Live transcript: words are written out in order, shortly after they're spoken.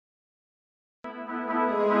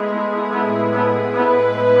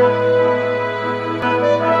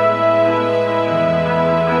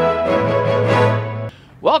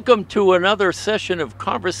Welcome to another session of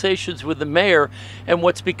Conversations with the Mayor and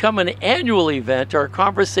what's become an annual event, our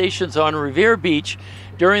Conversations on Revere Beach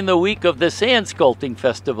during the week of the Sand Sculpting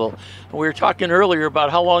Festival. We were talking earlier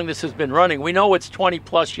about how long this has been running. We know it's 20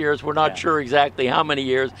 plus years. We're not sure exactly how many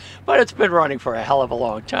years, but it's been running for a hell of a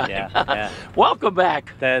long time. Welcome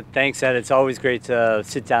back. Thanks, Ed. It's always great to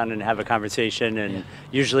sit down and have a conversation, and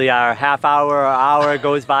usually our half hour or hour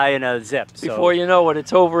goes by in a zip. Before you know it,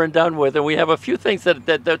 it's over and done with, and we have a few things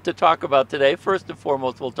that to talk about today. First and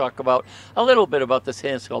foremost, we'll talk about a little bit about the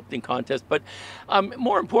sand sculpting contest, but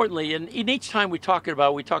more importantly, and in each time we talk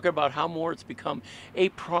about how more it's become a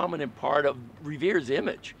prominent part of Revere's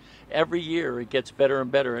image. Every year it gets better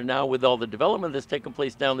and better, and now with all the development that's taken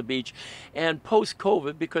place down the beach and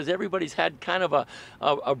post-COVID, because everybody's had kind of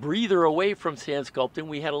a breather away from sand sculpting.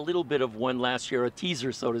 We had a little bit of one last year, a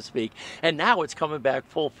teaser, so to speak, and now it's coming back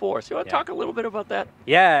full force. You want to talk a little bit about that?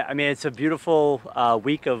 Yeah, I mean, it's a beautiful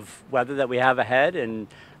week of weather that we have ahead, and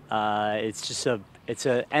it's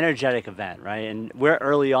an energetic event, right? And we're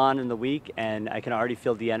early on in the week, and I can already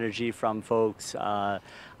feel the energy from folks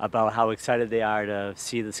about how excited they are to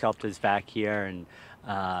see the sculptors back here, and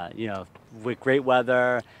with great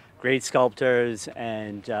weather, great sculptors,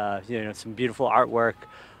 and some beautiful artwork.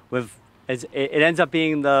 It ends up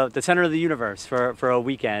being the center of the universe for a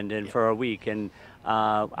weekend and for a week. And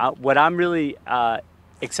what I'm really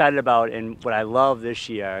excited about and what I love this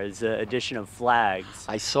year is the addition of flags.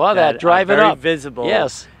 I saw that driving up. Very visible.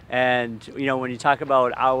 Yes. And when you talk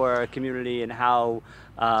about our community and how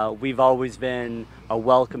we've always been a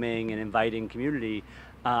welcoming and inviting community,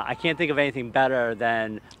 I can't think of anything better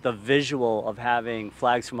than the visual of having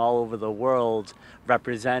flags from all over the world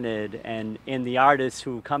represented, and in the artists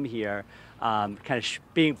who come here,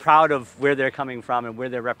 being proud of where they're coming from and where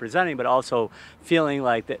they're representing, but also feeling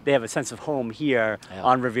like that they have a sense of home here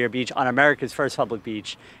on Revere Beach, on America's first public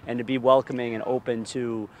beach, and to be welcoming and open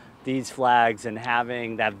to these flags and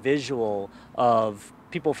having that visual of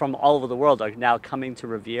people from all over the world are now coming to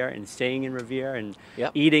Revere and staying in Revere and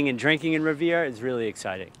eating and drinking in Revere is really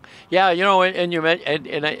exciting. Yeah, and you meant,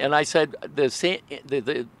 and I said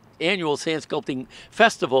the annual Sand Sculpting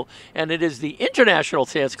Festival, and it is the International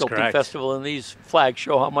Sand Sculpting Festival, and these flags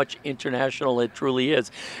show how much international it truly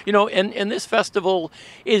is. And this festival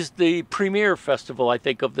is the premier festival, I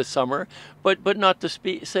think, of the summer, but not to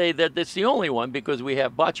say that it's the only one, because we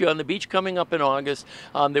have Bocce on the Beach coming up in August.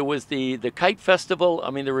 There was the Kite Festival.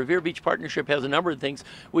 I mean, the Revere Beach Partnership has a number of things.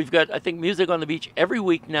 We've got, I think, music on the beach every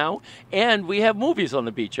week now, and we have movies on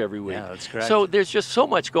the beach every week. Yeah, that's correct. So there's just so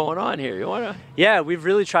much going on here. You want to? Yeah, we've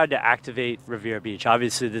really tried to activate Revere Beach.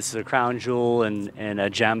 Obviously, this is a crown jewel and a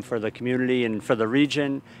gem for the community and for the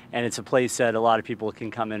region, and it's a place that a lot of people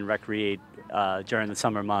can come and recreate during the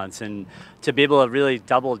summer months. And to be able to really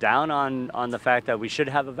double down on the fact that we should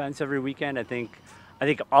have events every weekend, I think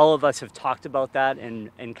all of us have talked about that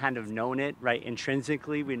and kind of known it, right?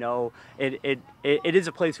 Intrinsically, we know it is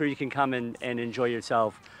a place where you can come and enjoy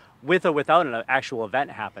yourself with or without an actual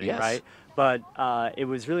event happening, right? But it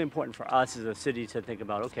was really important for us as a city to think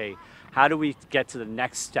about, okay, how do we get to the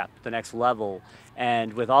next step, the next level?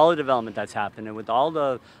 And with all the development that's happened, and with all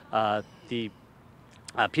the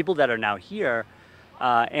people that are now here,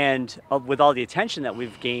 and with all the attention that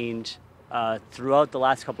we've gained throughout the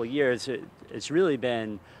last couple of years, it's really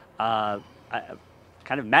been kind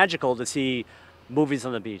of magical to see movies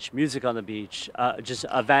on the beach, music on the beach, just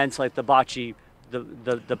events like the Bocce,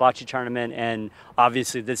 the Bocce tournament, and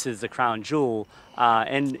obviously this is the crown jewel.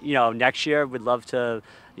 And next year we'd love to,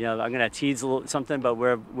 I'm going to tease a little something, but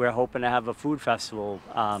we're hoping to have a food festival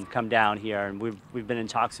come down here, and we've been in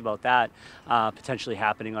talks about that potentially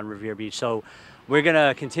happening on Revere Beach. So we're going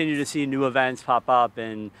to continue to see new events pop up,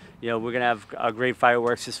 and we're going to have a great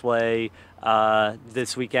fireworks display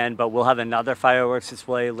this weekend, but we'll have another fireworks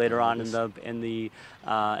display later on in the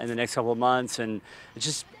next couple of months, and it's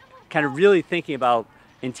just kind of really thinking about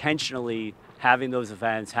intentionally having those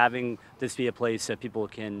events, having this be a place that people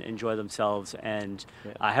can enjoy themselves and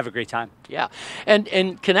have a great time. Yeah,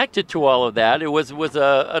 and connected to all of that, it was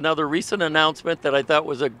another recent announcement that I thought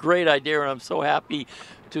was a great idea, and I'm so happy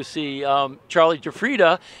to see Charlie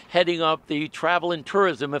Jafrida heading up the travel and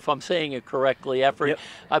tourism, if I'm saying it correctly, effort.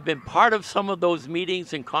 I've been part of some of those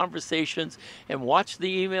meetings and conversations and watched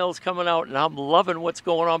the emails coming out, and I'm loving what's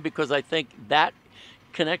going on, because I think that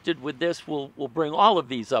connected with this will bring all of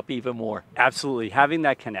these up even more. Absolutely. Having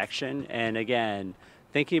that connection, and again,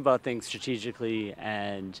 thinking about things strategically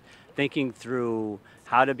and thinking through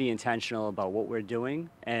how to be intentional about what we're doing,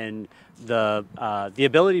 and the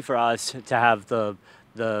ability for us to have the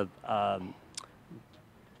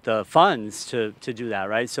funds to do that,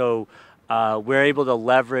 right? So we're able to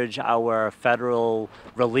leverage our federal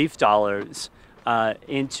relief dollars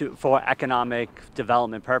for economic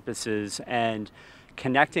development purposes, and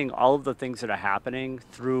connecting all of the things that are happening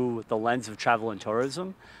through the lens of travel and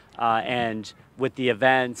tourism, and with the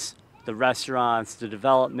events, the restaurants, the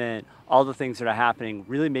development, all the things that are happening,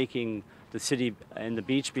 really making the city and the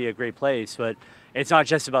beach be a great place. But it's not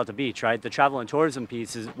just about the beach, right? The travel and tourism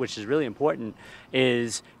piece, which is really important,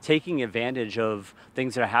 is taking advantage of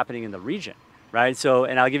things that are happening in the region, right? So,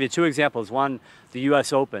 and I'll give you two examples. One, the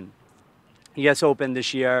U.S. Open. U.S. Open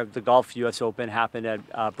this year, the golf U.S. Open happened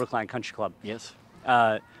at Brookline Country Club. Yes.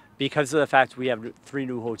 Because of the fact we have 3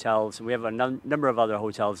 new hotels, and we have a number of other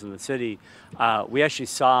hotels in the city, we actually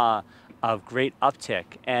saw a great uptick.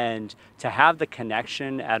 And to have the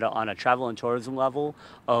connection on a travel and tourism level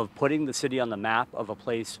of putting the city on the map of a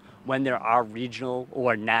place when there are regional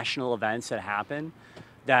or national events that happen,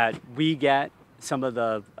 that we get some of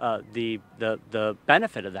the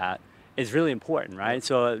benefit of that is really important, right?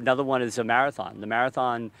 So another one is the marathon. The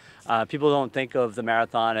marathon, people don't think of the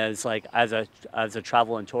marathon as a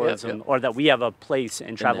travel and tourism, or that we have a place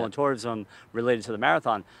in travel and tourism related to the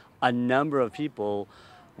marathon. A number of people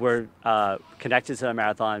were connected to the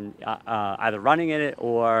marathon, either running in it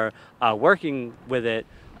or working with it,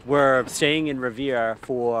 were staying in Revere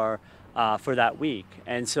for that week.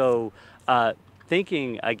 And so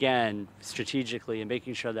thinking, again, strategically and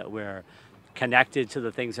making sure that we're connected to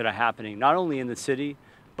the things that are happening, not only in the city,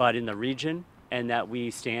 but in the region, and that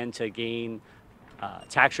we stand to gain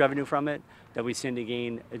tax revenue from it, that we stand to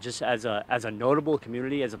gain just as a notable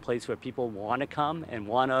community, as a place where people want to come and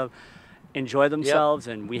want to enjoy themselves.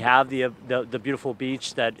 And we have the beautiful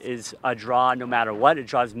beach that is a draw no matter what. It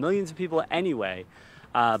draws millions of people anyway.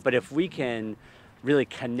 But if we can really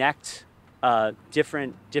connect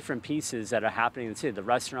different pieces that are happening in the city, the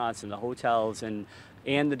restaurants and the hotels and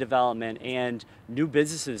the development and new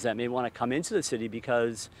businesses that may want to come into the city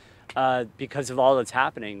because of all that's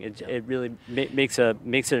happening, it really makes it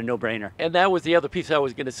a no-brainer. And that was the other piece I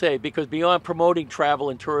was going to say, because beyond promoting travel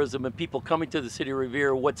and tourism and people coming to the city of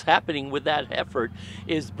Revere, what's happening with that effort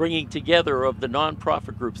is bringing together of the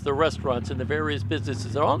nonprofit groups, the restaurants and the various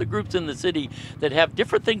businesses, and all the groups in the city that have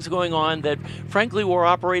different things going on that frankly were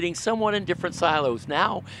operating somewhat in different silos.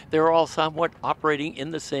 Now they're all somewhat operating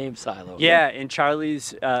in the same silo. Yeah, and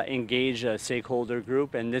Charlie's engaged a stakeholder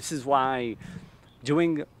group, and this is why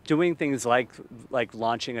doing things like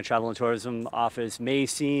launching a travel and tourism office may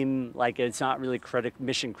seem like it's not really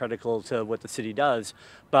mission critical to what the city does,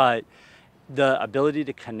 but the ability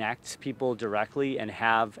to connect people directly and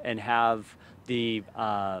have the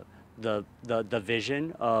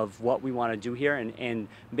vision of what we want to do here and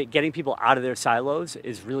getting people out of their silos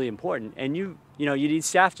is really important. And you need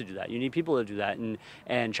staff to do that. You need people to do that.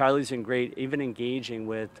 And Charlie's been great, even engaging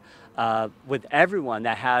with everyone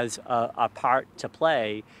that has a part to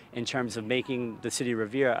play in terms of making the city of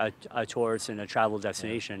Revere a tourist and a travel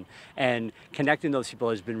destination. And connecting those people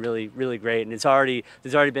has been really, really great. And there's already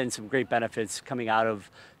been some great benefits coming out of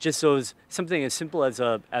just something as simple as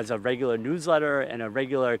a regular newsletter and a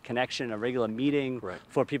regular connection, a regular meeting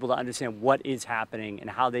for people to understand what is happening and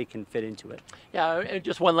how they can fit into it. Yeah, and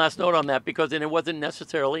just one last note on that, because it wasn't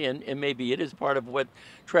necessarily, and maybe it is part of what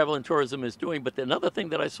travel and tourism is doing, but another thing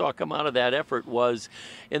that I saw come out of that effort was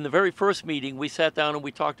in the very first meeting, we sat down and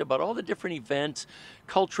we talked about all the different events,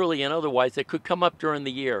 culturally and otherwise, that could come up during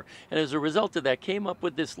the year. And as a result of that, came up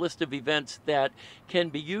with this list of events that can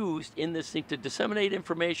be used in this thing to disseminate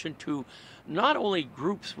information to not only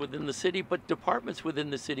groups within the city, but departments within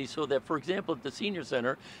the city, so that, for example, at the Senior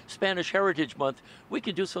Center, Spanish Heritage Month, we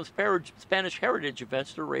could do some Spanish Heritage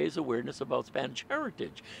events to raise awareness about Spanish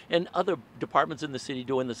heritage, and other departments in the city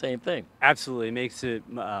doing the same thing. Absolutely, it makes it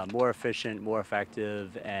more efficient, more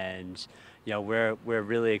effective, and we're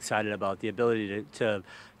really excited about the ability to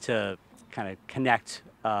kind of connect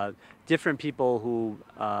different people who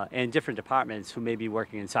and different departments who may be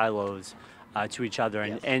working in silos to each other,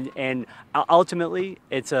 and ultimately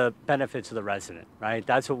it's a benefit to the resident, right?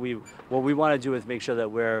 That's what we want to do, is make sure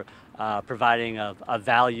that we're providing a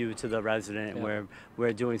value to the resident, and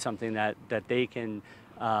we're doing something that they can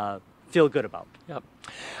feel good about. Yep.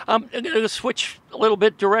 I'm going to switch a little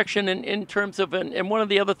bit direction in terms of, and one of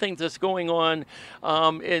the other things that's going on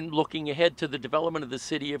in looking ahead to the development of the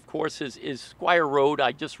city, of course, is Squire Road.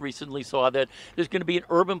 I just recently saw that there's going to be an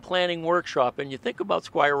urban planning workshop, and you think about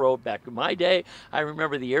Squire Road back in my day, I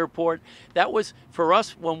remember the airport. That was, for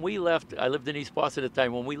us, when we left, I lived in East Boston at the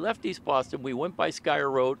time, when we left East Boston, we went by Squire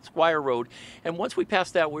Road, and once we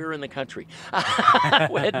passed that, we were in the country.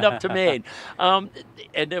 We're heading up to Maine.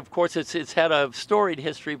 And of course, it's had a story storied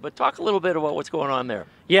history, but talk a little bit about what's going on there.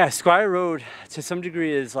 Yeah, Squire Road to some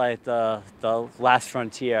degree is like the last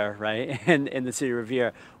frontier, right? In the city of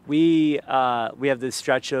Revere, we have this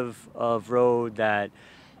stretch of road that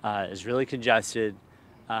is really congested,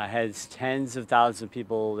 has tens of thousands of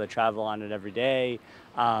people that travel on it every day.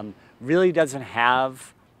 Really doesn't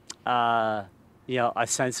have a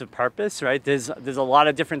sense of purpose, right? There's a lot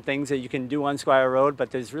of different things that you can do on Squire Road,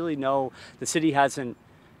 but there's really the city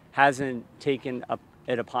hasn't taken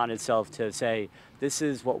it upon itself to say, this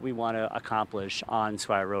is what we want to accomplish on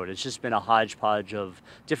Squire Road. It's just been a hodgepodge of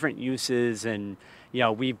different uses, and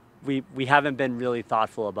we haven't been really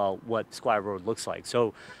thoughtful about what Squire Road looks like.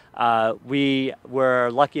 So we were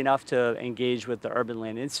lucky enough to engage with the Urban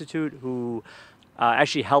Land Institute, who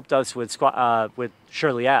actually helped us with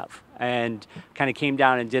Shirley Ave, and kind of came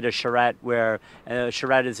down and did a charrette, where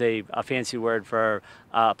charrette is a fancy word for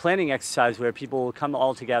planning exercise, where people come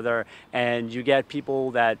all together and you get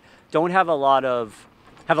people that don't have a lot of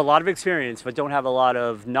experience, but don't have a lot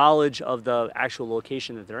of knowledge of the actual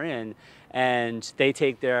location that they're in, and they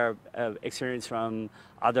take their experience from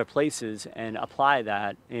other places and apply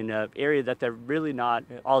that in an area that they're really not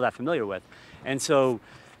all that familiar with. And so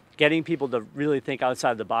getting people to really think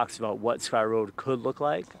outside the box about what Squire Road could look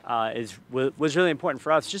like was really important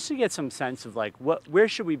for us, just to get some sense of like where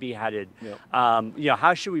should we be headed. Yep.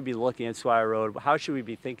 How should we be looking at Squire Road? How should we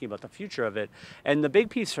be thinking about the future of it? And the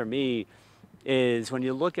big piece for me is when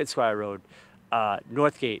you look at Squire Road,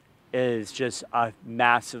 Northgate is just a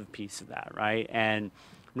massive piece of that, right? And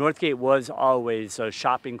Northgate was always a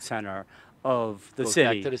shopping center of the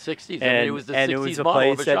city. Back to the 60s. And it was the 60s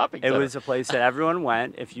model of a shopping center. It was a place that everyone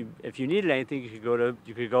went. If you needed anything, you could go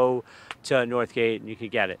to Northgate and you could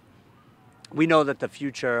get it. We know that the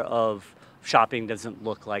future of shopping doesn't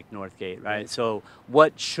look like Northgate, right? So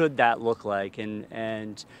what should that look like?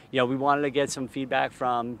 And we wanted to get some feedback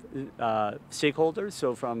from stakeholders,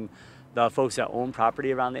 so from the folks that own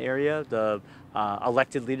property around the area, the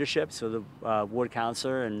elected leadership, so the ward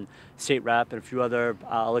councilor and state rep and a few other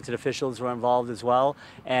elected officials were involved as well,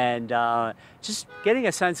 and just getting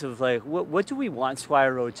a sense of like what do we want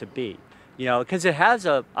Squire Road to be, because it has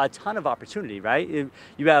a ton of opportunity, right?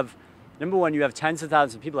 You have, number one, you have tens of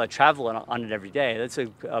thousands of people that travel on it every day. That's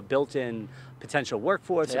a built-in potential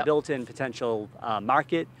workforce, yep. A built-in potential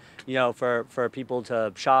market, for people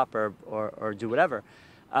to shop or do whatever.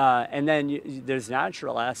 And then there's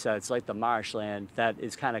natural assets like the marshland that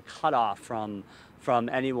is kind of cut off from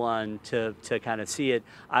anyone to kind of see it,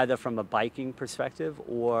 either from a biking perspective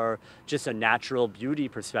or just a natural beauty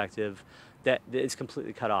perspective that is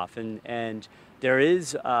completely cut off. And there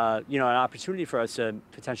is an opportunity for us to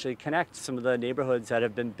potentially connect some of the neighborhoods that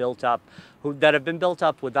have been built up,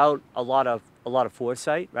 without a lot of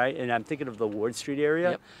foresight, right? And I'm thinking of the Ward Street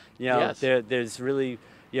area. Yep. Yes. There's really,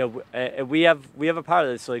 we have a part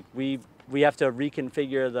of this. Like we have to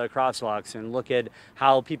reconfigure the crosswalks and look at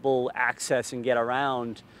how people access and get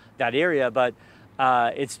around that area, but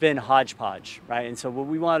it's been hodgepodge, right? And so what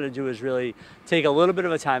we wanted to do is really take a little bit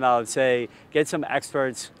of a time out, say, get some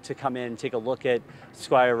experts to come in, take a look at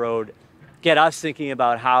Squire Road, get us thinking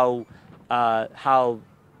about how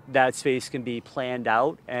that space can be planned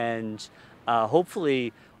out, and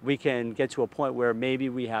hopefully we can get to a point where maybe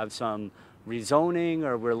we have some rezoning,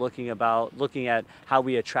 or we're looking at how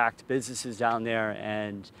we attract businesses down there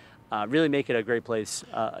and really make it a great place,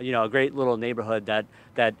 a great little neighborhood that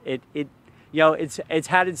it's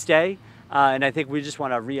had its day, and I think we just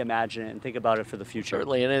want to reimagine it and think about it for the future.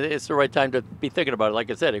 Certainly, and it's the right time to be thinking about it. Like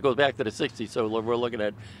I said, it goes back to the 60s, so we're looking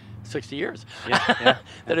at 60 years that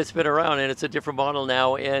it's been around, and it's a different model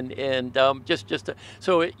now. And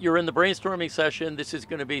so you're in the brainstorming session. This is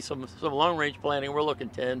going to be some long-range planning. We're looking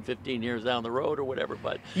 10, 15 years down the road or whatever,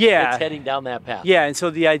 but it's heading down that path. Yeah, and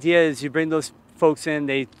so the idea is you bring those folks in.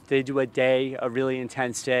 They do a really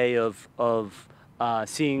intense day of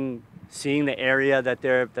seeing the area that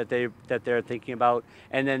they're thinking about,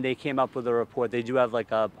 and then they came up with a report. They do have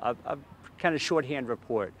like a kind of shorthand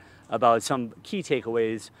report about some key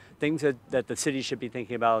takeaways, things that the city should be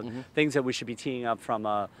thinking about, mm-hmm. things that we should be teeing up from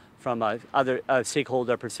a other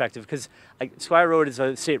stakeholder perspective, because Squire Road is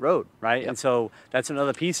a state road, right? Yep. And so that's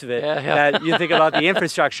another piece of it that you think about the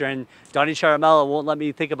infrastructure. And Donnie Charamella won't let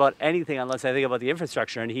me think about anything unless I think about the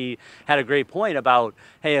infrastructure. And he had a great point about,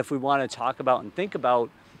 hey, if we want to talk about and think about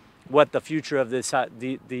what the future of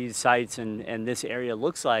these sites and this area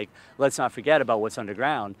looks like, let's not forget about what's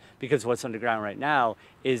underground, because what's underground right now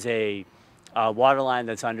is a water line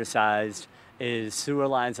that's undersized, is sewer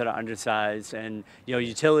lines that are undersized, and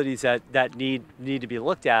utilities that need to be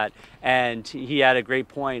looked at. And he had a great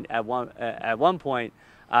point at one point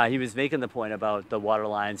he was making the point about the water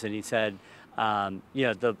lines, and he said, you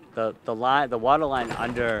know, the water line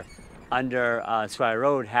under Squire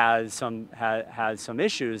Road has some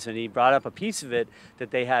issues, and he brought up a piece of it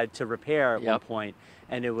that they had to repair at one point,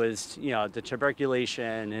 and it was, you know, the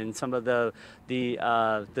tuberculation and some of the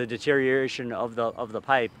deterioration of the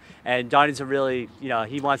pipe. And Donnie's a really, you know,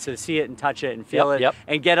 he wants to see it and touch it and feel it,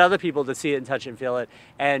 and get other people to see it and touch it and feel it,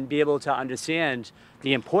 and be able to understand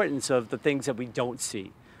the importance of the things that we don't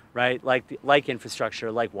see. Right, like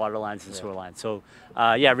infrastructure, like water lines and sewer lines. So,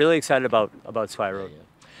 yeah, really excited about Squire Road.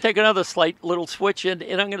 Take another slight little switch, and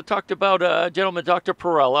I'm going to talk about a gentleman, Dr.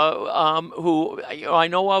 Perella, who I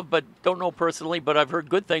know of but don't know personally, but I've heard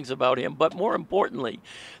good things about him. But more importantly,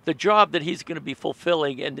 the job that he's going to be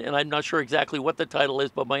fulfilling, and I'm not sure exactly what the title is,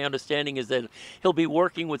 but my understanding is that he'll be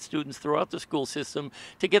working with students throughout the school system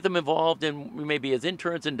to get them involved in maybe as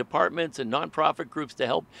interns in departments and nonprofit groups to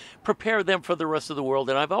help prepare them for the rest of the world.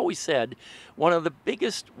 And I've always said one of the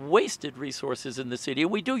biggest wasted resources in the city, and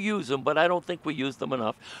we do use them, but I don't think we use them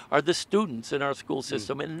enough, are the students in our school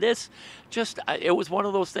system. And this just, it was one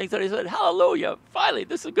of those things that I said, hallelujah, finally,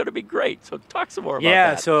 this is going to be great. So talk some more about that.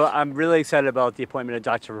 Yeah, so I'm really excited about the appointment of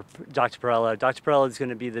Dr. Perella. Dr. Perella is going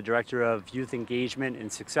to be the Director of Youth Engagement and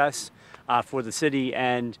Success for the city.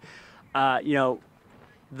 And, you know,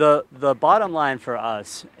 the bottom line for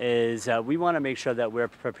us is we want to make sure that we're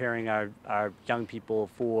preparing our young people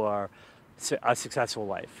for a successful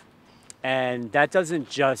life. And that doesn't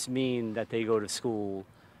just mean that they go to school,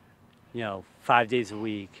 you know, 5 days a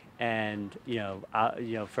week and, you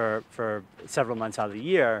know, for several months out of the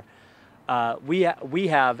year. We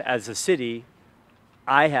have, as a city,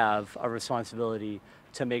 I have a responsibility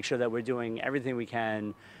to make sure that we're doing everything we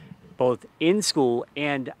can, both in school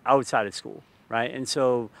and outside of school, right? And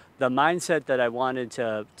so the mindset that I wanted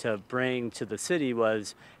to bring to the city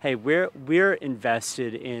was, hey, we're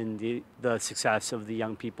invested in the success of the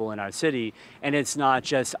young people in our city, and it's not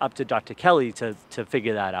just up to Dr. Kelly to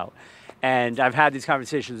figure that out. And I've had these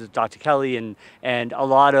conversations with Dr. Kelly and a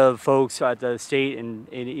lot of folks at the state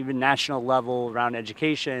and even national level around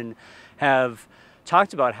education have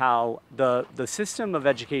talked about how the system of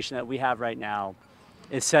education that we have right now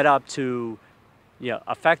is set up to, you know,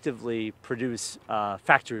 effectively produce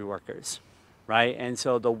factory workers, right? And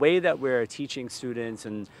so the way that we're teaching students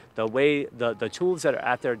and the way the tools that are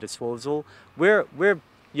at their disposal, we're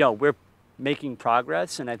making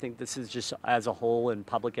progress, and I think this is just as a whole in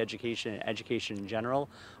public education and education in general,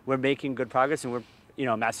 we're making good progress, and we're, you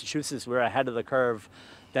know, Massachusetts, we're ahead of the curve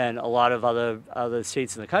than a lot of other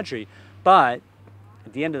states in the country. But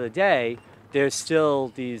at the end of the day, there's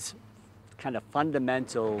still these kind of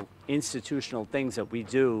fundamental institutional things that we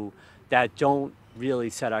do that don't really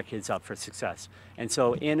set our kids up for success. And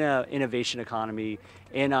so in an innovation economy,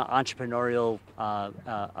 in an entrepreneurial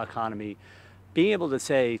economy, being able to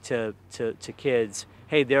say to kids,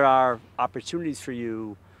 hey, there are opportunities for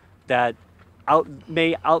you that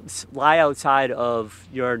lie outside of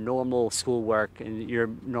your normal schoolwork and your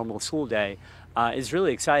normal school day is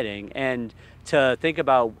really exciting. And to think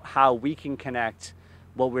about how we can connect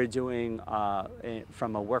what we're doing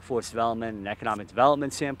from a workforce development and economic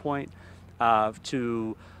development standpoint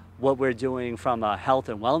to what we're doing from a health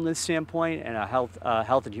and wellness standpoint and a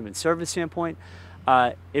health and human service standpoint.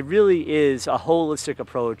 It really is a holistic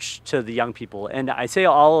approach to the young people. And I say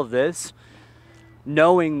all of this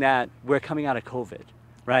knowing that we're coming out of COVID,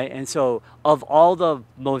 right? And so of all the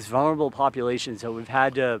most vulnerable populations that we've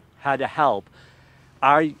had to help,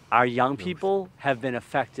 our young people have been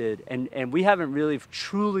affected, and we haven't really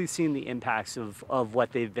truly seen the impacts of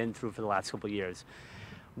what they've been through for the last couple of years.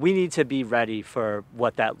 We need to be ready for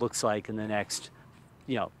what that looks like in the next,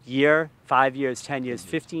 you know, year, 5 years, 10 years,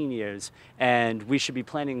 15 years, and we should be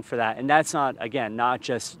planning for that. And that's not, again, not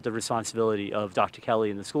just the responsibility of Dr. Kelly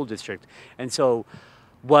and the school district. And so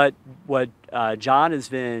what John has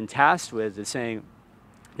been tasked with is saying,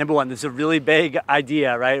 number one, this is a really big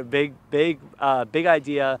idea, right? Big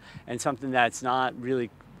idea, and something that's not really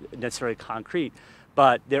necessarily concrete,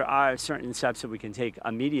 but there are certain steps that we can take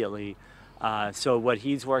immediately. So what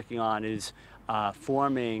he's working on is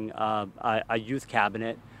forming a youth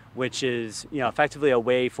cabinet, which is, you know, effectively a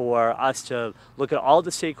way for us to look at all the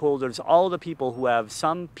stakeholders, all the people who have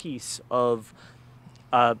some piece of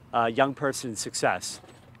a young person's success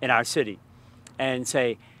in our city, and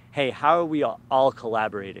say, hey, how are we all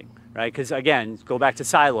collaborating, right? Because again, go back to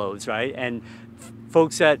silos, right? And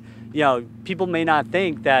folks that, you know, people may not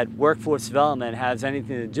think that workforce development has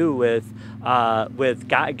anything to do with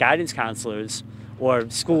guidance counselors or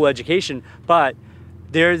school education, but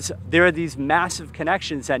there are these massive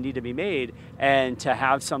connections that need to be made, and to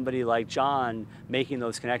have somebody like John making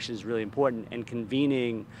those connections is really important, and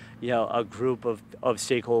convening, a group of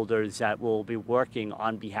stakeholders that will be working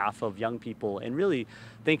on behalf of young people and really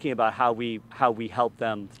thinking about how we help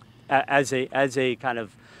them as a kind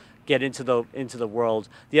of get into the world.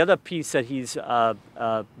 The other piece that he's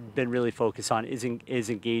been really focused on is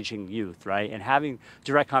engaging youth, right, and having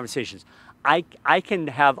direct conversations. I can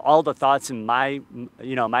have all the thoughts in my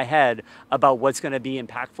head about what's going to be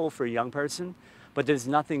impactful for a young person, but there's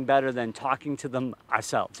nothing better than talking to them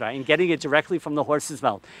ourselves, right? And getting it directly from the horse's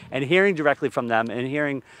mouth and hearing directly from them and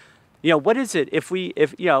hearing, what is it if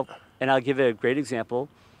and I'll give it a great example.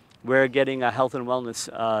 We're getting a health and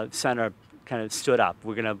wellness center kind of stood up.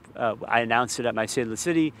 We're going to, I announced it at my State of the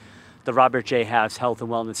City, the Robert J. Half Health and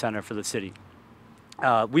Wellness Center for the city.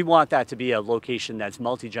 We want that to be a location that's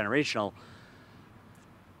multi-generational.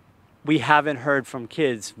 We haven't heard from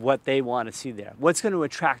kids what they want to see there. What's going to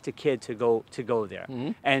attract a kid to go there?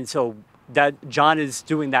 Mm-hmm. And so that John is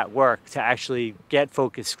doing that work to actually get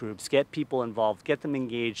focus groups, get people involved, get them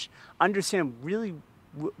engaged, understand really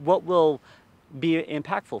what will be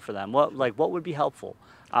impactful for them, what would be helpful.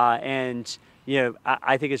 I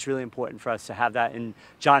think it's really important for us to have that. And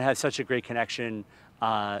John has such a great connection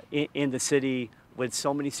in the city with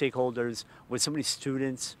so many stakeholders, with so many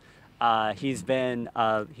students. He's been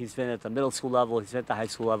at the middle school level. He's been at the high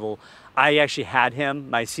school level. I actually had him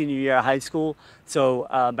my senior year of high school. So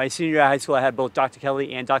my senior year of high school, I had both Dr.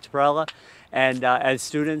 Kelly and Dr. Perella, and as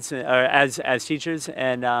students or as teachers,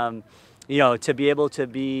 and to be able to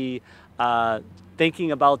be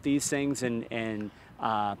thinking about these things and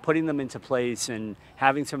putting them into place, and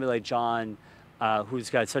having somebody like John, who's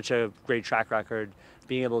got such a great track record,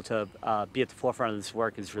 being able to be at the forefront of this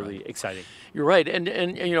work is really exciting. You're right, and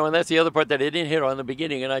that's the other part that I didn't hit on in the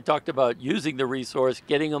beginning. And I talked about using the resource,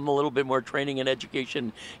 getting them a little bit more training and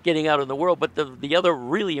education, getting out in the world. But the other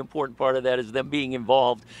really important part of that is them being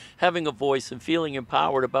involved, having a voice, and feeling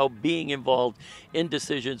empowered about being involved in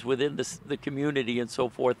decisions within the community and so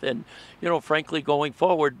forth. And frankly, going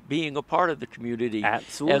forward, being a part of the community.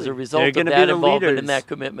 Absolutely. As a result of that involvement and that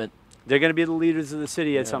commitment. They're going to be the leaders of the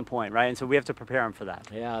city at some point, right? And so we have to prepare them for that.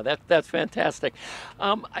 Yeah, that's fantastic.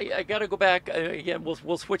 I got to go back again.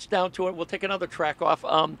 We'll switch down to it. We'll take another track off,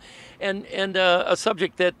 and a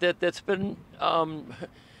subject that's been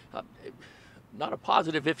not a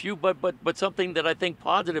positive issue, but something that I think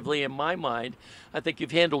positively in my mind, I think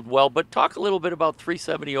you've handled well. But talk a little bit about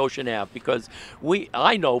 370 Ocean Ave, because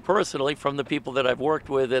I know personally from the people that I've worked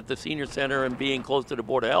with at the senior center and being close to the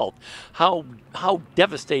Board of Health, how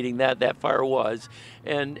devastating that fire was,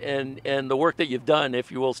 and the work that you've done,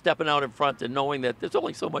 if you will, stepping out in front and knowing that there's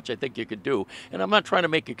only so much I think you could do. And I'm not trying to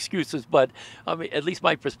make excuses, but I mean, at least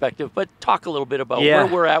my perspective. But talk a little bit about where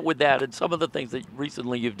we're at with that and some of the things that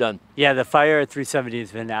recently you've done. Yeah, the fire at 370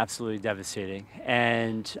 has been absolutely devastating,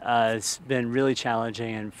 and it's been really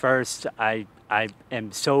challenging. And first, I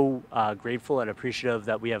am so grateful and appreciative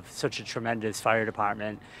that we have such a tremendous fire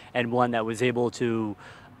department, and one that was able to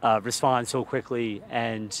respond so quickly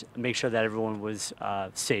and make sure that everyone was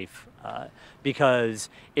safe. Because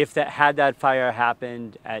if had that fire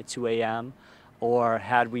happened at 2 a.m. or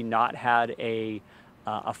had we not had a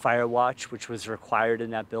fire watch, which was required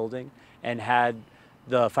in that building, and had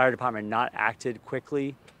the fire department not acted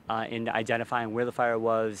quickly in identifying where the fire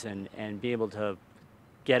was and be able to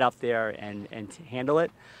get up there and handle it,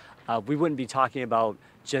 we wouldn't be talking about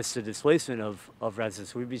just the displacement of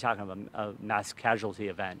residents. We'd be talking about a mass casualty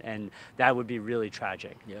event, and that would be really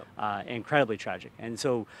tragic, incredibly tragic. And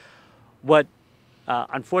so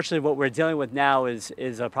unfortunately, what we're dealing with now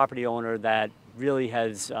is a property owner that really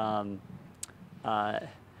has, I'm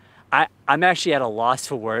actually at a loss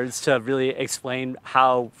for words to really explain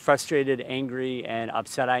how frustrated, angry, and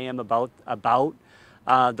upset I am about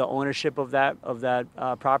the ownership of that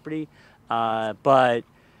property. But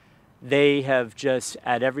they have just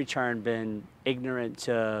at every turn been ignorant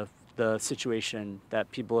to the situation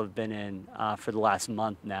that people have been in for the last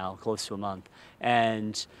month now, close to a month.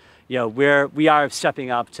 And we are stepping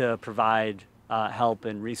up to provide help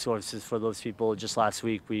and resources for those people. Just last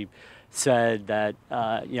week we said that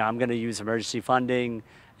I'm going to use emergency funding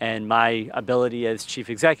and my ability as chief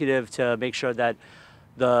executive to make sure that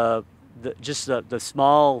the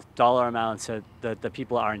small dollar amounts that the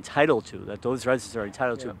people are entitled to, that those residents are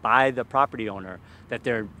entitled to by the property owner, that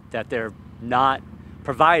they're not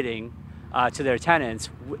providing to their tenants,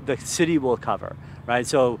 the city will cover, right?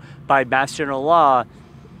 So by Mass General Law,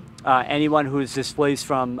 anyone who's displaced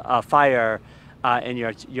from a fire and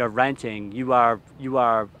you're renting, you are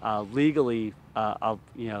legally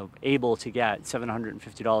able to get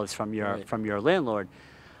 $750 Right. from your landlord.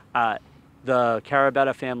 The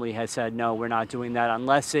Carabetta family has said, no, we're not doing that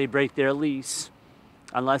unless they break their lease.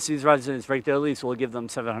 Unless these residents break their lease, we'll give them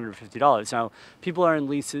 $750. Now, people are in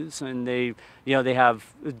leases, and they have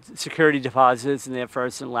security deposits, and they have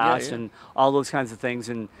first and last, yeah. and all those kinds of things.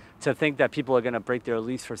 And to think that people are going to break their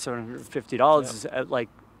lease for $750 is like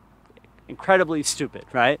incredibly stupid,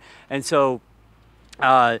 right? And so,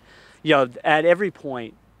 at every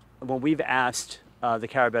point when we've asked the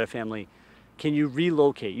Carabetta family, can you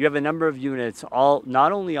relocate? You have a number of units, all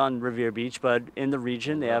not only on Revere Beach, but in the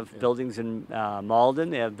region. They have buildings in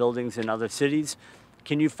Malden. They have buildings in other cities.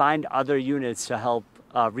 Can you find other units to help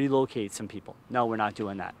relocate some people? No, we're not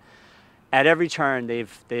doing that. At every turn,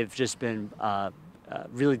 they've just been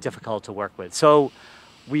really difficult to work with. So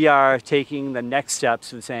we are taking the next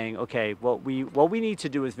steps of saying, okay, what we need to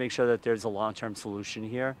do is make sure that there's a long-term solution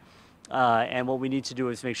here. And what we need to do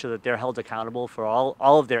is make sure that they're held accountable for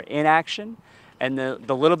all of their inaction and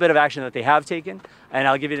the little bit of action that they have taken. And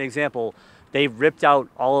I'll give you an example. They ripped out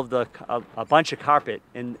all of a bunch of carpet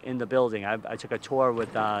in the building. I took a tour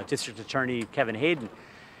with District Attorney Kevin Hayden.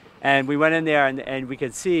 And we went in there and we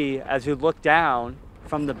could see, as we looked down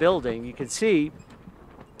from the building, you could see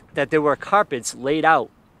that there were carpets laid out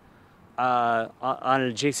on an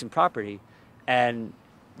adjacent property. And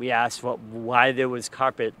we asked why there was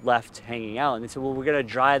carpet left hanging out, and they said, well, we're going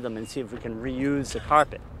to dry them and see if we can reuse the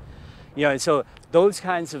carpet. And so those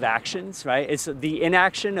kinds of actions, right? It's the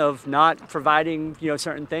inaction of not providing,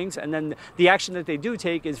 certain things, and then the action that they do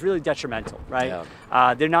take is really detrimental, right?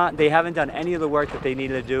 Yeah. They haven't done any of the work that they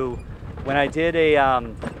needed to do. When I did a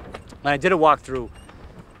walkthrough,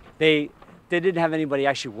 they didn't have anybody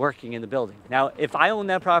actually working in the building. Now, if I own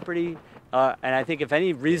that property, and I think if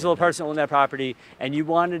any reasonable person owned that property and you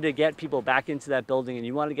wanted to get people back into that building and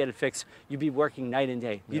you wanted to get it fixed, you'd be working night and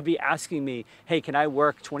day. Yep. You'd be asking me, hey, can I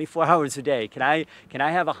work 24 hours a day? Can I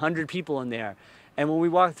have 100 people in there? And when we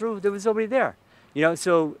walked through, there was nobody there.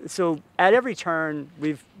 So at every turn,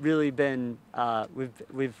 we've really been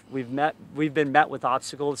we've been met with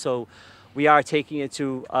obstacles. So we are taking it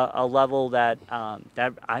to a level that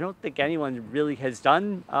I don't think anyone really has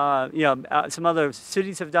done. Some other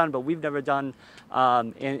cities have done, but we've never done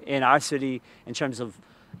in our city in terms of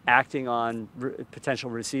acting on potential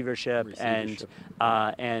receivership.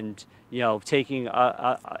 And taking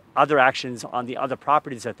other actions on the other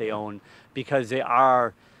properties that they own because they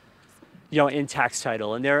are in tax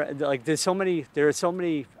title. And there are so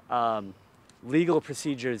many legal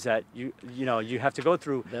procedures that you have to go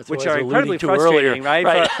through, which are incredibly frustrating,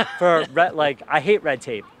 right? I hate red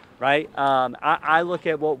tape, right? I look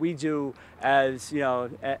at what we do as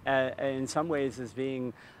in some ways as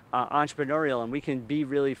being entrepreneurial, and we can be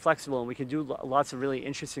really flexible, and we can do lots of really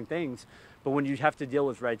interesting things. But when you have to deal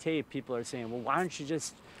with red tape, people are saying, well, why don't you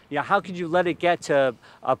just, how could you let it get to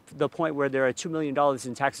the point where there are $2 million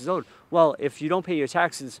in taxes owed? Well, if you don't pay your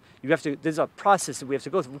taxes, there's a process that we have to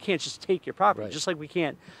go through. We can't just take your property, right. Just like we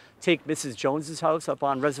can't take Mrs. Jones's house up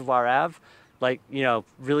on Reservoir Ave,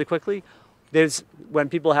 really quickly. When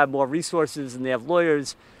people have more resources and they have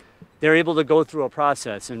lawyers, they're able to go through a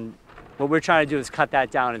process. And what we're trying to do is cut that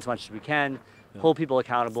down as much as we can. Hold people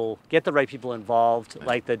accountable, get the right people involved,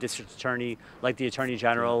 like the district attorney, like the attorney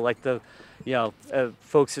general, like the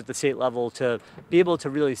folks at the state level, to be able to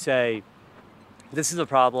really say, this is a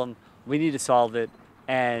problem, we need to solve it.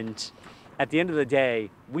 And at the end of the day,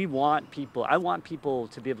 I want people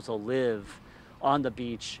to be able to live on the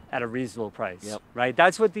beach at a reasonable price, right?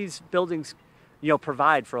 That's what these buildings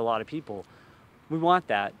provide for a lot of people. We want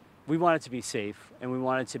that. We want it to be safe, and we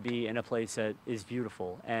want it to be in a place that is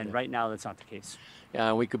beautiful. And right now, that's not the case. Yeah,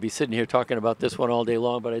 and we could be sitting here talking about this one all day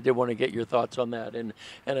long, but I did want to get your thoughts on that and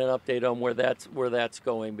an update on where that's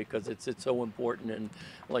going, because it's so important. And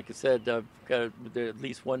like I said, I've got at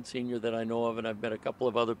least one senior that I know of, and I've met a couple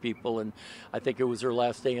of other people, and I think it was her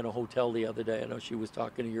last day in a hotel the other day. I know she was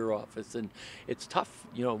talking to your office, and it's tough.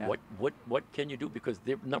 What can you do? Because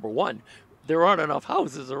number one, there aren't enough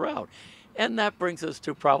houses around. And that brings us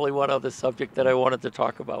to probably one other subject that I wanted to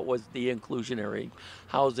talk about, was the inclusionary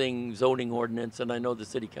housing zoning ordinance. And I know the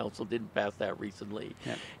city council didn't pass that recently.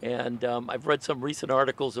 Yeah. And I've read some recent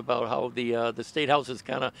articles about how the state house has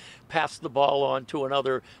kind of passed the ball on to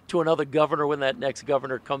another governor when that next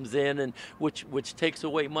governor comes in, and which takes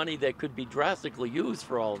away money that could be drastically used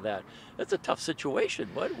for all of that. That's a tough situation.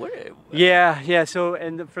 Yeah. So,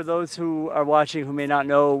 and for those who are watching who may not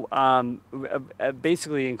know,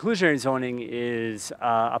 basically inclusionary zoning is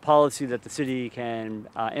a policy that the city can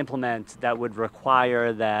implement that would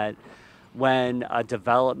require that when a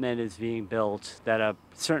development is being built, that a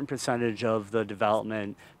certain percentage of the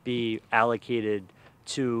development be allocated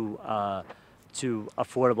to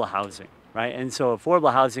affordable housing, right? And so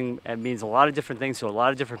affordable housing, it means a lot of different things to a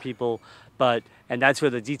lot of different people, and that's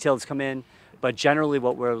where the details come in. But generally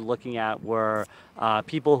what we're looking at were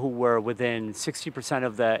people who were within 60%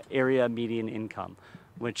 of the area median income,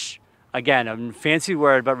 which, again, a fancy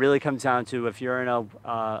word, but really comes down to if you're in a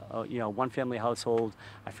one-family household.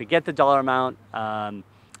 I forget the dollar amount. I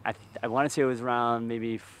want to say it was around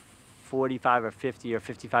maybe 45 or 50 or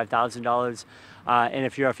 $55,000. And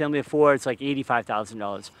if you're a family of four, it's like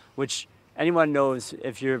 $85,000, which anyone knows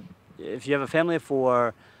if you have a family of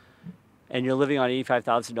four and you're living on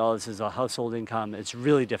 $85,000 as a household income, it's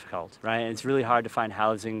really difficult, right? It's really hard to find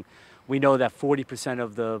housing. We know that 40%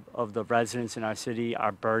 of the residents in our city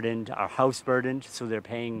are house burdened, so they're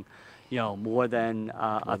paying, more than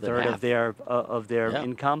a third of their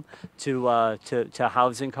income to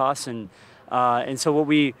housing costs, and so what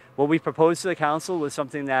we proposed to the council was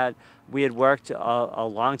something that we had worked a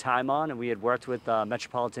long time on, and we had worked with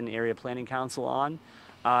Metropolitan Area Planning Council on,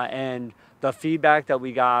 and the feedback that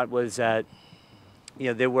we got was that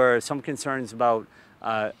there were some concerns about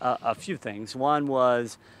a few things. One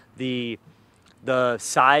was the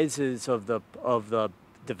sizes of the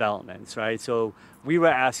developments, right? So we were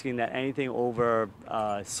asking that anything over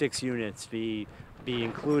 6 units be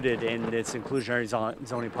included in this inclusionary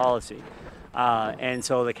zoning policy, and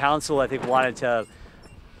so the council, I think, wanted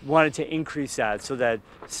to increase that so that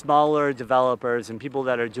smaller developers and people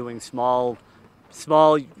that are doing small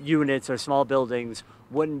units or small buildings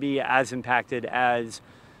wouldn't be as impacted as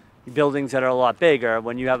buildings that are a lot bigger.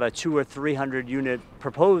 When you have a 200 or 300 unit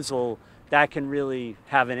proposal, that can really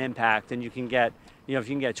have an impact, and you can get, if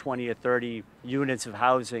you can get 20 or 30 units of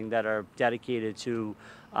housing that are dedicated to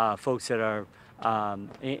folks that are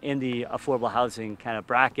in the affordable housing kind of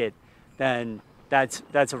bracket, then that's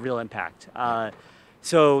a real impact.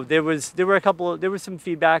 So there was some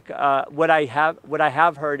feedback. What I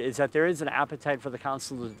have heard is that there is an appetite for the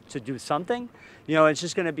council to do something. It's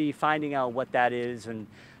just going to be finding out what that is, and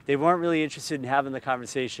they weren't really interested in having the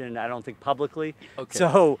conversation, I don't think, publicly. Okay.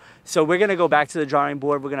 So we're going to go back to the drawing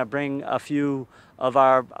board. We're going to bring a few of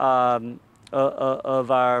our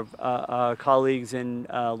colleagues in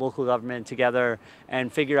local government together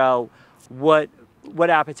and figure out what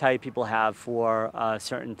appetite people have for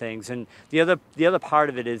certain things. And the other part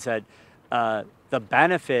of it is that the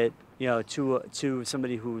benefit, to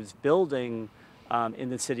somebody who's building in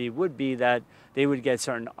the city would be that they would get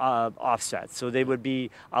certain offsets. So they would be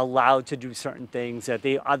allowed to do certain things that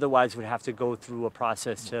they otherwise would have to go through a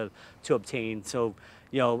process to obtain. So,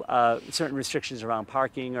 certain restrictions around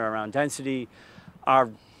parking or around density are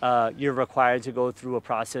you're required to go through a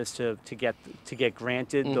process to get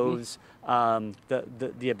granted those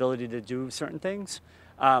the ability to do certain things,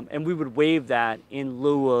 and we would waive that in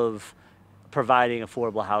lieu of providing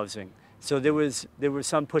affordable housing. So there was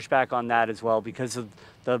some pushback on that as well because of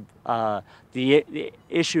the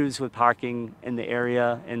issues with parking in the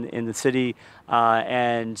area in the city,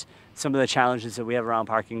 and some of the challenges that we have around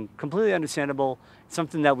parking. Completely understandable.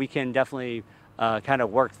 Something that we can definitely kind of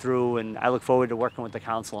work through, and I look forward to working with the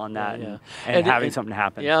council on that and having something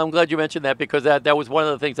happen. Yeah, I'm glad you mentioned that, because that was one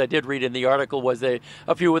of the things I did read in the article. Was a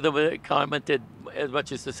few of them commented as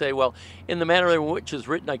much as to say, well, in the manner in which it's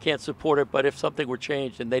written, I can't support it, but if something were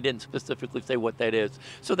changed, and they didn't specifically say what that is.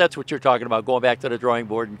 So that's what you're talking about, going back to the drawing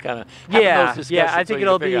board and kind of having those discussions. Yeah, I think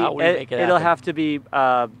it'll have to be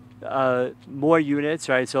more units,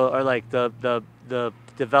 right? So, or like the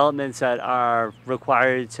developments that are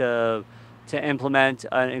required to implement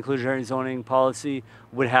an inclusionary zoning policy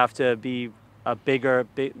would have to be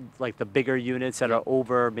like the bigger units that are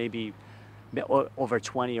over maybe over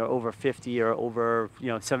 20 or over 50 or over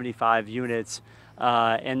 75 units,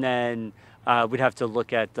 and then we'd have to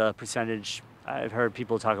look at the percentage. I've heard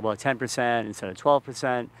people talk about 10% instead of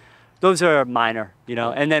 12%. Those are minor,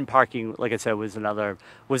 and then parking, like I said, was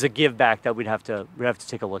a give back that we'd have to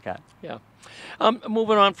take a look at. Yeah.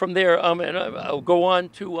 Moving on from there, and I'll go on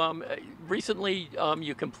to recently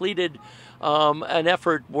you completed an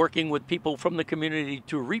effort working with people from the community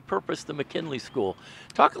to repurpose the McKinley School.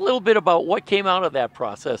 Talk a little bit about what came out of that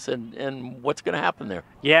process and what's going to happen there.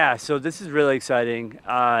 Yeah, so this is really exciting.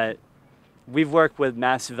 We've worked with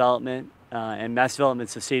Mass Development, and Mass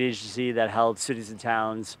Development's a state agency that helps cities and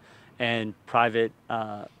towns and private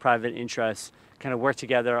interests kind of work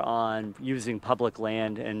together on using public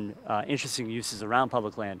land and interesting uses around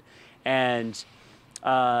public land. And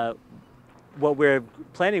what we're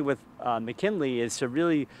planning with McKinley is to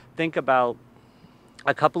really think about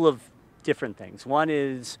a couple of different things. One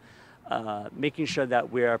is making sure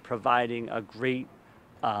that we are providing a great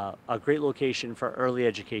location for early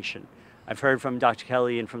education. I've heard from Dr.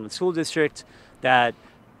 Kelly and from the school district that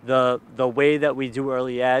the way that we do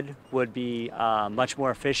early ed would be much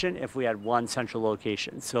more efficient if we had one central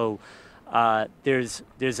location. So there's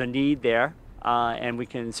a need there, and we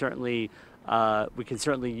can certainly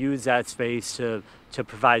use that space to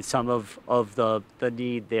provide some of the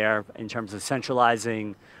need there in terms of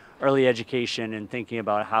centralizing early education and thinking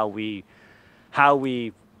about how we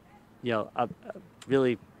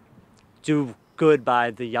really do good by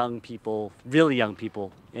the young people, really young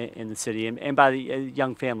people in the city, and by the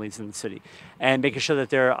young families in the city, and making sure that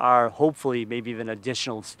there are hopefully maybe even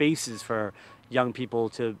additional spaces for young people,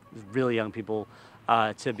 really young people,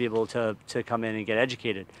 to be able to come in and get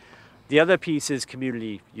educated. The other piece is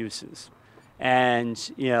community uses, and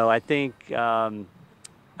I think I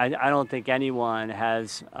don't think anyone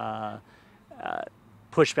has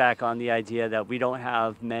pushed back on the idea that we don't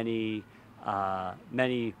have many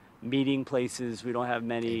meeting places. We don't have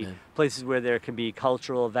many places where there can be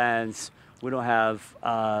cultural events. We don't have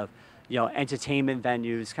entertainment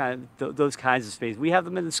venues, kind of those kinds of spaces. We have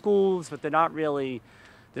them in the schools, but they're not really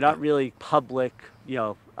public,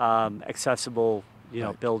 accessible,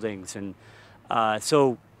 buildings. And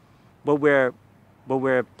so what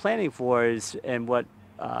we're planning for is, and what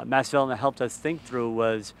Mass Development helped us think through,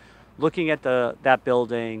 was looking at that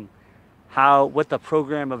building, what the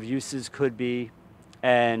program of uses could be.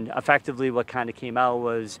 And effectively what kind of came out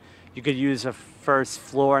was you could use a first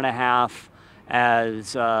floor and a half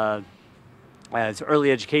as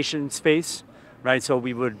early education space, right? So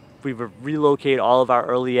we would relocate all of our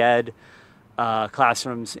early ed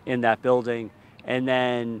classrooms in that building. And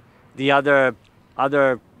then the other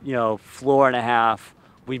floor and a half,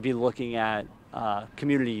 we'd be looking at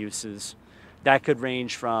community uses. That could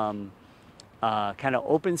range from kind of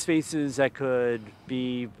open spaces that could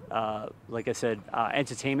be, like I said,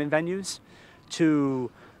 entertainment venues,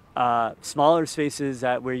 to smaller spaces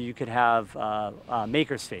where you could have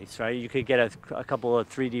maker space, right? You could get a couple of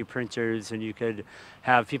 3D printers and you could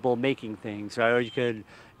have people making things, right? Or you could,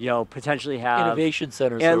 potentially have innovation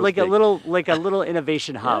centers, yeah, like a little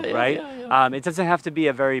innovation hub, right? Yeah. It doesn't have to be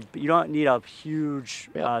you don't need a huge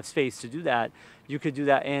space to do that. You could do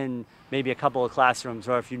that in maybe a couple of classrooms,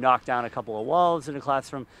 or if you knock down a couple of walls in a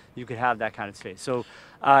classroom, you could have that kind of space. So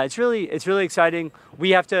it's really exciting.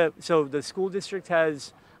 So the school district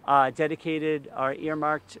has dedicated or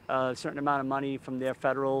earmarked a certain amount of money from their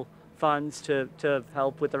federal funds to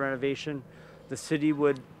help with the renovation. The city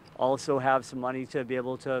would also have some money to be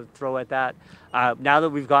able to throw at that. Now that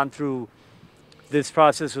we've gone through this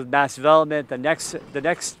process with Mass Development, the next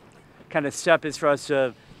kind of step is for us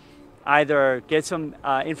to either get some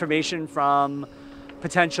information from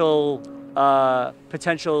potential kind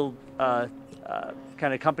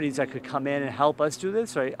of companies that could come in and help us do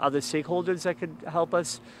this, right? Other stakeholders that could help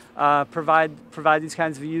us provide these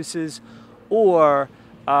kinds of uses, or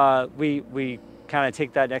we kind of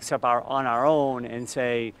take that next step on our own and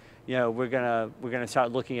say, we're gonna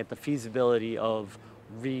start looking at the feasibility of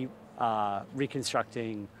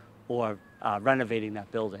reconstructing or renovating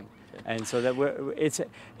that building. And so that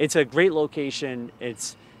it's a great location.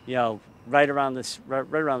 It's right around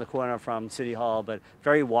the corner from City Hall, but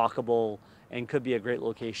very walkable, and could be a great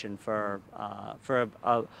location for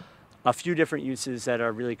a few different uses that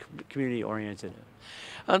are really community oriented.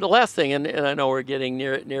 The last thing, and I know we're getting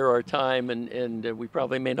near our time, and we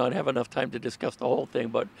probably may not have enough time to discuss the whole thing,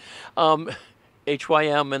 but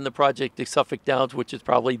HYM and the project, the Suffolk Downs, which is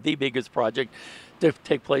probably the biggest project to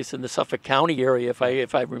take place in the Suffolk County area, if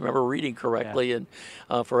I remember reading correctly, and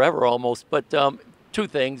forever almost. But two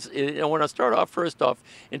things. I want to start off first off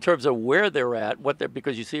in terms of where they're at,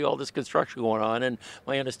 because you see all this construction going on, and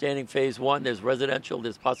my understanding, phase one, there's residential,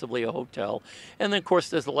 there's possibly a hotel, and then of course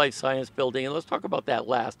there's the life science building, and let's talk about that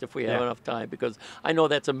last if we have enough time, because I know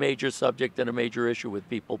that's a major subject and a major issue with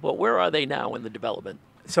people. But where are they now in the development?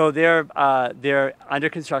 So they're under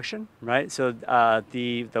construction, right? So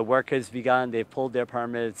the work has begun. They've pulled their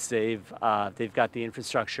permits. They've got the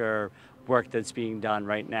infrastructure work that's being done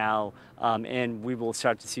right now, and we will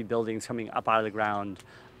start to see buildings coming up out of the ground,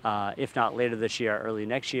 if not later this year, early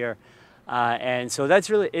next year. And so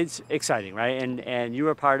it's exciting, right? And you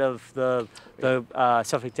were part of the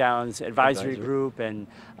Suffolk Downs advisory group, and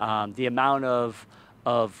the amount of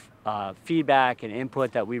feedback and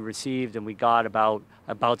input that we received and we got about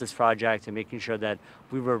this project, and making sure that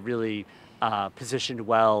we were really positioned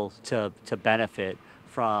well to benefit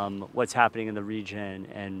from what's happening in the region,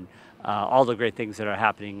 and all the great things that are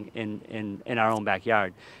happening in our own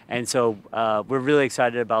backyard. And so we're really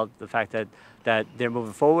excited about the fact that they're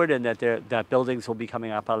moving forward and that buildings will be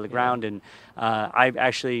coming up out of the ground. And I've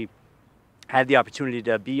actually had the opportunity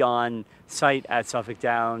to be on site at Suffolk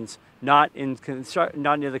Downs, not near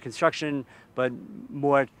the construction, but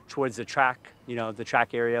more towards the track, the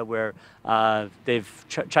track area where they've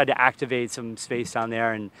tried to activate some space down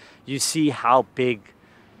there, and you see how big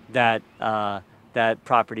that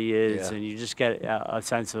property is, and you just get a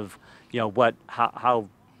sense of how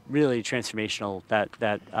really transformational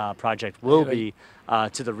that project will be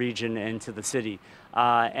to the region and to the city.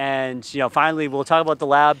 And finally, we'll talk about the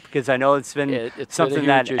lab, because I know it's been something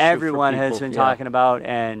that everyone has been talking about.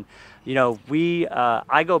 And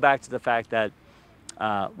I go back to the fact that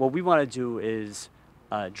what we want to do is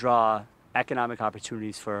draw economic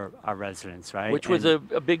opportunities for our residents, right? Which was a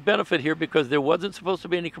big benefit here, because there wasn't supposed to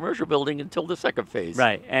be any commercial building until the second phase.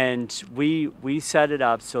 Right, and we set it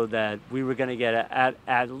up so that we were going to get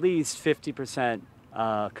at least 50%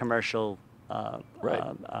 commercial kind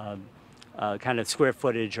of square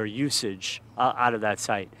footage or usage out of that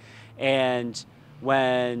site. And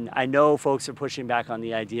when I know folks are pushing back on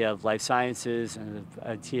the idea of life sciences and the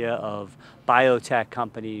idea of biotech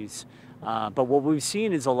companies, but what we've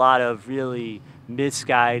seen is a lot of really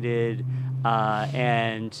misguided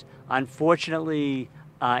and unfortunately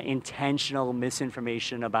intentional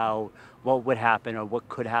misinformation about what would happen or what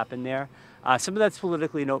could happen there. Some of that's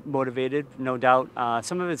politically motivated, no doubt.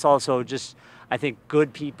 Some of it's also just, I think,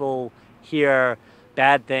 good people hear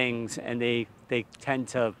bad things and they tend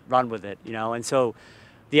to run with it, And so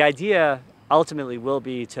the idea ultimately will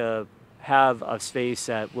be to have a space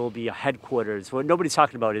that will be a headquarters. What nobody's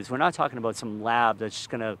talking about is, we're not talking about some lab that's just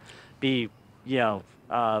going to be, kind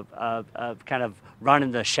of run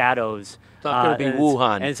in the shadows. It's not going to be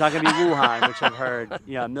Wuhan. And it's not going to be Wuhan, which I've heard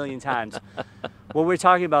a million times. What we're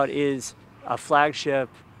talking about is a flagship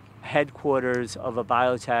headquarters of a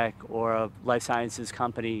biotech or a life sciences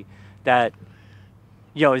company that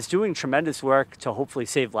is doing tremendous work to hopefully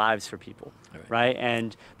save lives for people, right?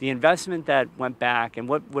 And the investment that went back, and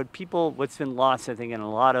what's been lost, I think, in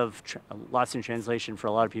lost in translation for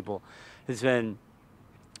a lot of people, has been,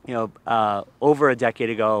 over a decade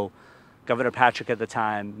ago, Governor Patrick at the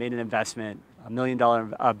time made an investment,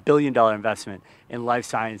 a billion-dollar investment in life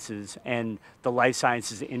sciences and the life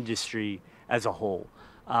sciences industry as a whole.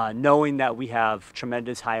 Knowing that we have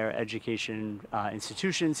tremendous higher education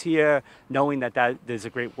institutions here, knowing that there's a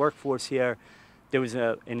great workforce here, there was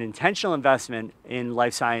an intentional investment in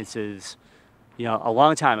life sciences, a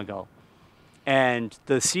long time ago. And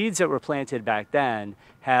the seeds that were planted back then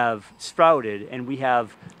have sprouted, and we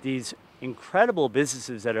have these incredible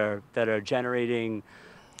businesses that are generating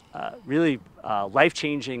really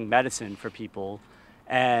life-changing medicine for people.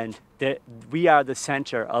 And we are the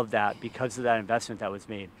center of that because of that investment that was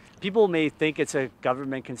made. People may think it's a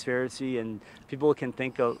government conspiracy, and people can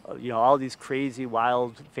think of all these crazy,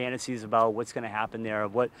 wild fantasies about what's going to happen there,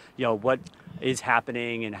 what is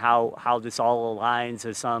happening, and how this all aligns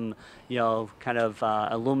as some kind of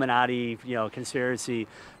Illuminati conspiracy.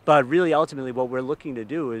 But really, ultimately, what we're looking to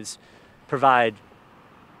do is provide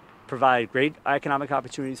great economic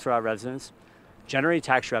opportunities for our residents, generate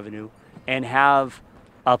tax revenue, and have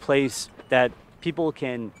a place that people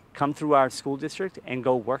can come through our school district and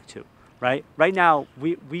go work to, right? Right now,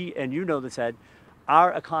 we and this, Ed,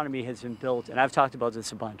 our economy has been built, and I've talked about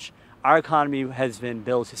this a bunch, our economy has been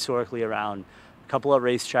built historically around a couple of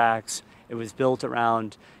racetracks. It was built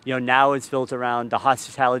around, now it's built around the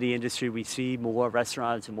hospitality industry. We see more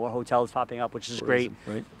restaurants and more hotels popping up, which is great.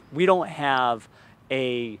 Right. We don't have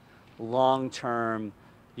a long-term,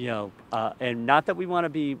 and not that we want to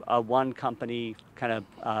be a one company kind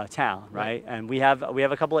of town, right? And we have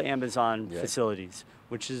a couple of Amazon facilities,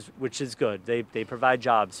 which is good. They provide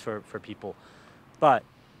jobs for people, but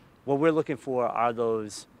what we're looking for are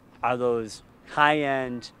those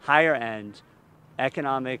higher end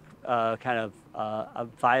economic kind of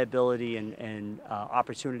viability and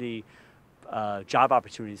opportunity, job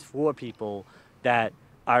opportunities for people that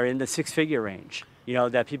are in the six-figure range.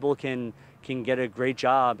 That people can get a great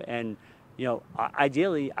job. And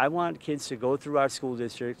ideally, I want kids to go through our school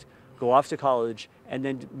district, go off to college, and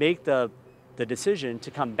then make the decision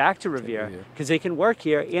to come back to Revere, because they can work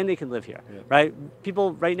here and they can live here, right?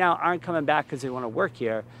 People right now aren't coming back because they want to work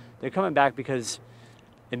here. They're coming back because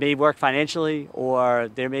it may work financially, or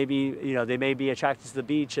they may be attracted to the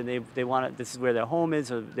beach and they want this is where their home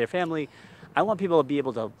is or their family. I want people to be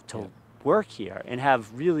able to work here and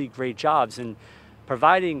have really great jobs. And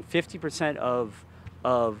providing 50% of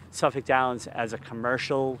Suffolk Downs as a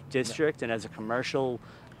commercial district and as a commercial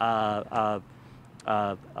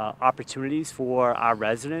opportunities for our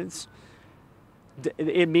residents,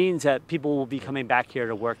 it means that people will be coming back here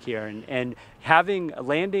to work here, and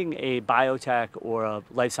landing a biotech or a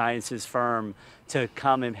life sciences firm to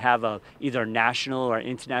come and have either national or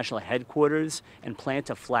international headquarters and plant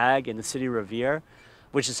a flag in the city of Revere,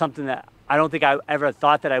 which is something that I don't think I ever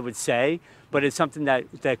thought that I would say, but it's something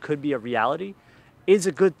that could be a reality, is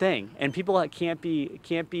a good thing. And people can't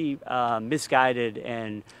be misguided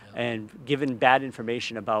and given bad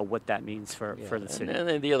information about what that means for the city. And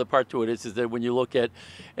then the other part to it is that when you look at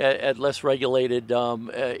less regulated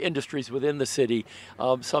industries within the city,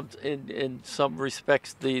 in some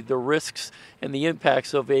respects, the risks and the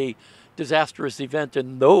impacts of a disastrous event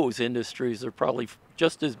in those industries are probably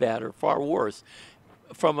just as bad or far worse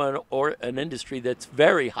from an industry that's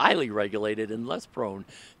very highly regulated and less prone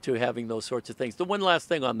to having those sorts of things. The one last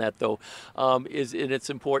thing on that, though, is, and it's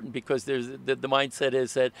important because there's the mindset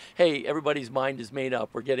is that, hey, everybody's mind is made up.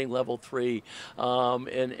 We're getting level 3,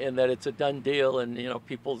 and that it's a done deal, and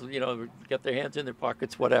people get their hands in their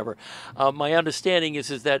pockets, whatever. My understanding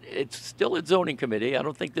is that it's still at zoning committee. I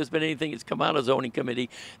don't think there's been anything that's come out of zoning committee.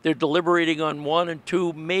 They're deliberating on 1 and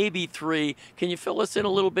 2, maybe 3. Can you fill us in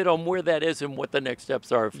a little bit on where that is and what the next steps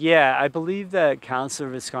are? Yeah, I believe that Council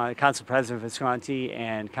President Visconti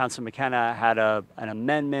and Council McKenna had an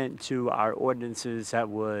amendment to our ordinances that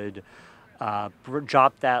would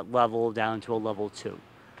drop that level down to a level 2.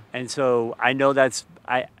 And so I know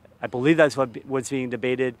I believe that's what's being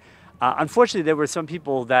debated. Unfortunately, there were some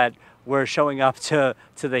people that were showing up to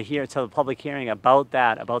the public hearing about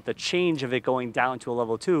the change of it going down to a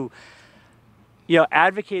level 2.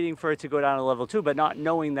 Advocating for it to go down to level 2, but not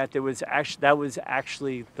knowing that that was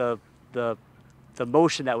actually the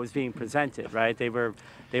motion that was being presented, right? They were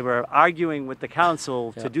arguing with the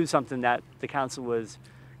council to do something that the council was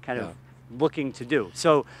kind of looking to do.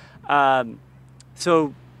 So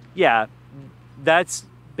that's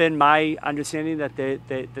been my understanding, that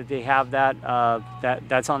they have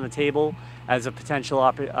that's on the table as a potential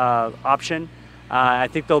option. I'm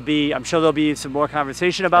sure there'll be some more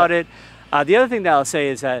conversation about it. The other thing that I'll say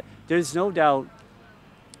is that there's no doubt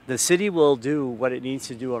the city will do what it needs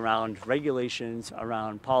to do around regulations,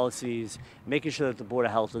 around policies, making sure that the Board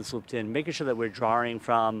of Health is looped in, making sure that we're drawing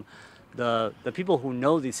from the people who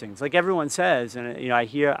know these things. Like everyone says, and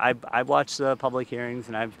I watch the public hearings,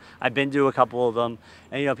 and I've been to a couple of them,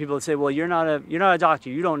 and people say, well, you're not a doctor,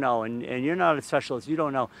 you don't know, and you're not a specialist, you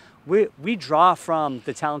don't know. We draw from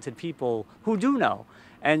the talented people who do know.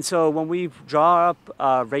 And so when we draw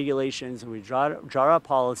up regulations and we draw up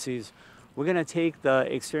policies, we're going to take the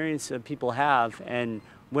experience that people have, and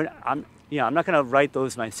I'm not going to write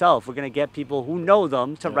those myself. We're going to get people who know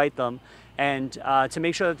them to write them, and to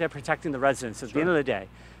make sure that they're protecting the residents. At the end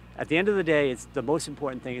of the day, it's the most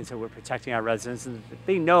important thing is that we're protecting our residents, and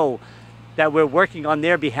they know that we're working on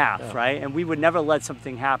their behalf, right? And we would never let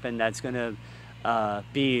something happen that's going to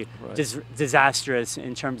be disastrous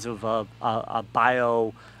in terms of a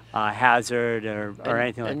bio hazard or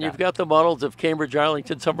anything like that. And you've got the models of Cambridge,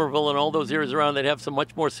 Arlington, Somerville, and all those areas around that have some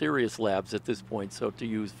much more serious labs at this point, so to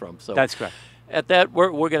use from. So that's correct. At that,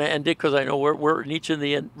 we're going to end it because I know we're reaching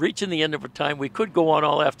the end of our time. We could go on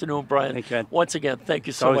all afternoon, Brian. Thank you, Ed. Once again, thank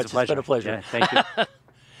you so much. It's been a pleasure. Yeah, thank you.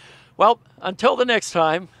 Well, until the next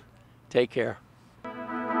time, take care.